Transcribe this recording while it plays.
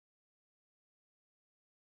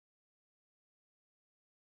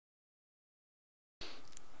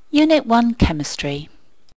Unit 1 Chemistry.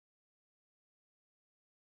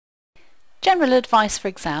 General advice for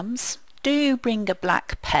exams: do bring a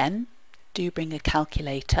black pen, do bring a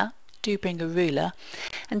calculator, do bring a ruler,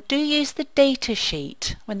 and do use the data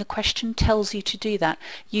sheet when the question tells you to do that.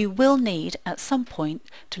 You will need at some point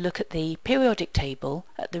to look at the periodic table,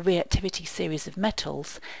 at the reactivity series of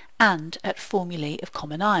metals, and at formulae of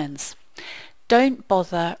common ions. Don't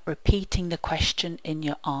bother repeating the question in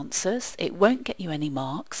your answers. It won't get you any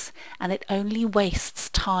marks, and it only wastes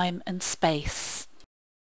time and space.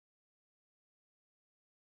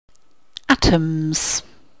 Atoms.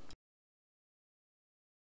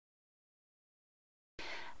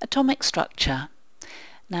 Atomic structure.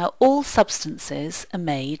 Now, all substances are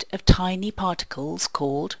made of tiny particles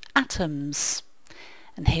called atoms.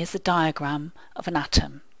 And here's a diagram of an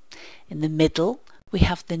atom. In the middle we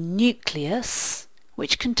have the nucleus,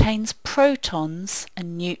 which contains protons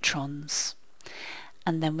and neutrons.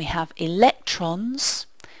 And then we have electrons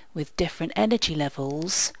with different energy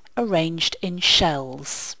levels arranged in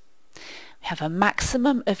shells. We have a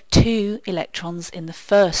maximum of 2 electrons in the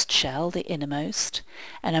first shell, the innermost,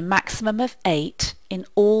 and a maximum of 8 in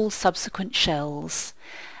all subsequent shells,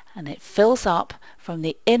 and it fills up from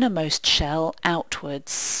the innermost shell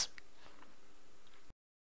outwards.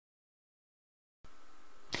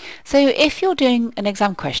 So if you're doing an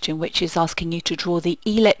exam question which is asking you to draw the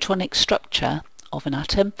electronic structure of an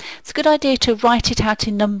atom, it's a good idea to write it out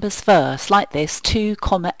in numbers first, like this,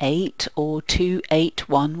 2,8 or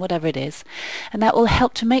 281, whatever it is, and that will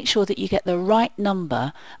help to make sure that you get the right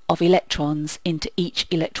number of electrons into each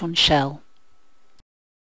electron shell.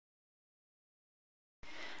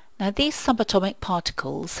 Now, these subatomic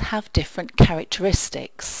particles have different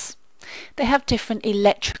characteristics. They have different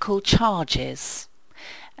electrical charges.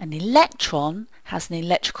 An electron has an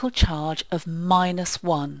electrical charge of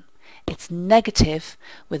 -1. It's negative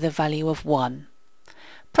with a value of 1.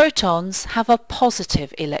 Protons have a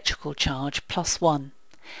positive electrical charge, +1.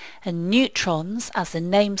 And neutrons, as the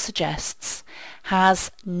name suggests, has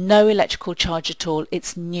no electrical charge at all.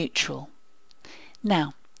 It's neutral.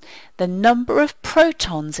 Now, the number of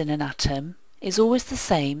protons in an atom is always the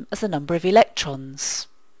same as the number of electrons.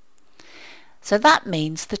 So that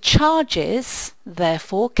means the charges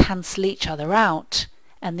therefore cancel each other out,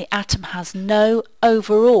 and the atom has no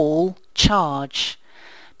overall charge,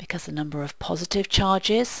 because the number of positive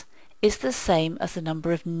charges is the same as the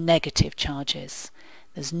number of negative charges.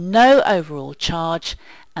 There's no overall charge,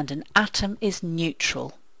 and an atom is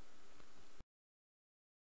neutral.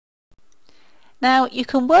 Now, you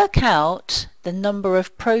can work out the number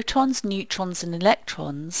of protons, neutrons and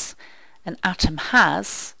electrons an atom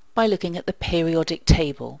has by looking at the periodic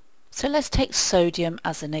table. So let's take sodium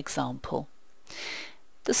as an example.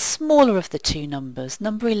 The smaller of the two numbers,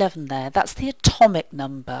 number 11 there, that's the atomic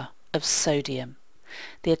number of sodium.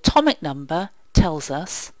 The atomic number tells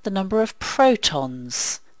us the number of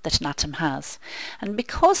protons that an atom has. And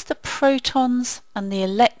because the protons and the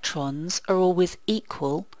electrons are always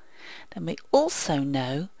equal, then we also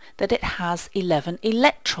know that it has 11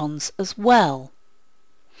 electrons as well.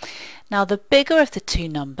 Now, the bigger of the two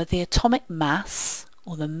numbers, the atomic mass,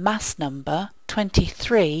 or the mass number,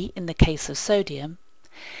 23 in the case of sodium,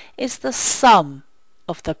 is the sum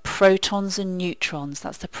of the protons and neutrons.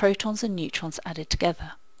 That's the protons and neutrons added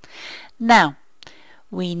together. Now,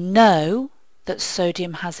 we know that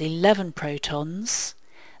sodium has 11 protons,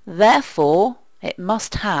 therefore it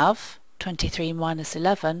must have 23 minus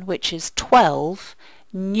 11, which is 12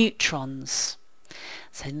 neutrons.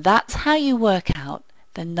 So that's how you work out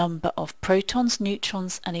the number of protons,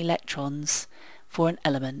 neutrons and electrons for an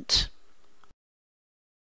element.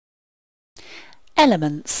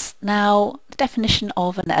 Elements. Now, the definition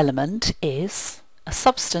of an element is a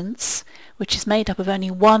substance which is made up of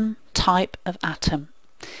only one type of atom,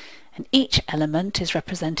 and each element is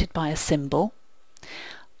represented by a symbol.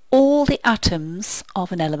 All the atoms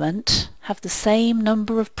of an element have the same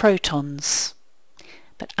number of protons,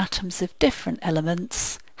 but atoms of different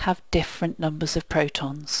elements have different numbers of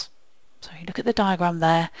protons. So you look at the diagram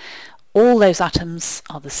there, all those atoms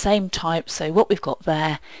are the same type, so what we've got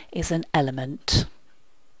there is an element.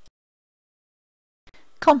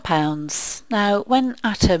 Compounds. Now, when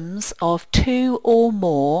atoms of 2 or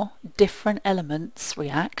more different elements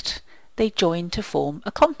react, they join to form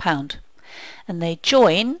a compound. And they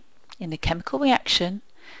join in a chemical reaction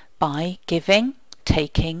by giving,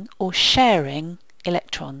 taking or sharing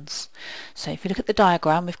electrons. So if you look at the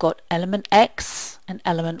diagram, we've got element X and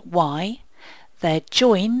element Y. They're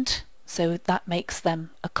joined, so that makes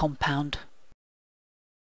them a compound.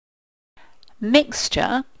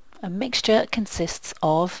 Mixture. A mixture consists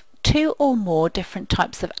of two or more different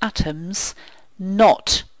types of atoms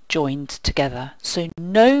not joined together. So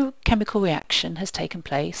no chemical reaction has taken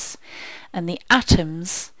place and the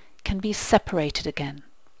atoms can be separated again.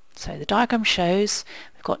 So the diagram shows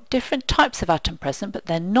we've got different types of atom present, but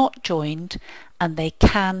they're not joined and they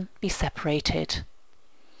can be separated.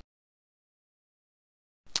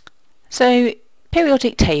 So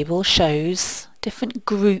periodic table shows different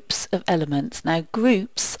groups of elements. Now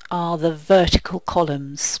groups are the vertical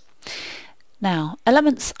columns. Now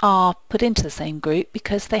elements are put into the same group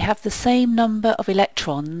because they have the same number of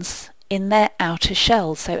electrons in their outer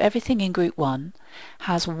shell. So everything in group 1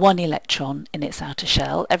 has 1 electron in its outer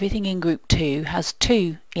shell, everything in group 2 has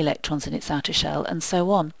 2 electrons in its outer shell, and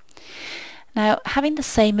so on. Now having the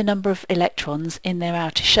same number of electrons in their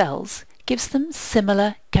outer shells gives them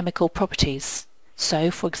similar chemical properties.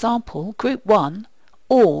 So for example, group 1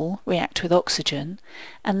 all react with oxygen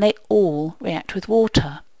and they all react with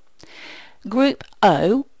water. Group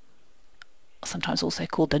O, sometimes also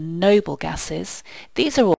called the noble gases,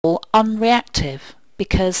 these are all unreactive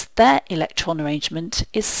because their electron arrangement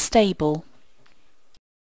is stable.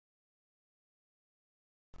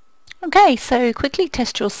 Okay, so quickly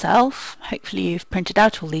test yourself. Hopefully you've printed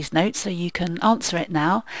out all these notes so you can answer it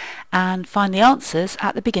now and find the answers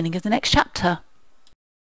at the beginning of the next chapter.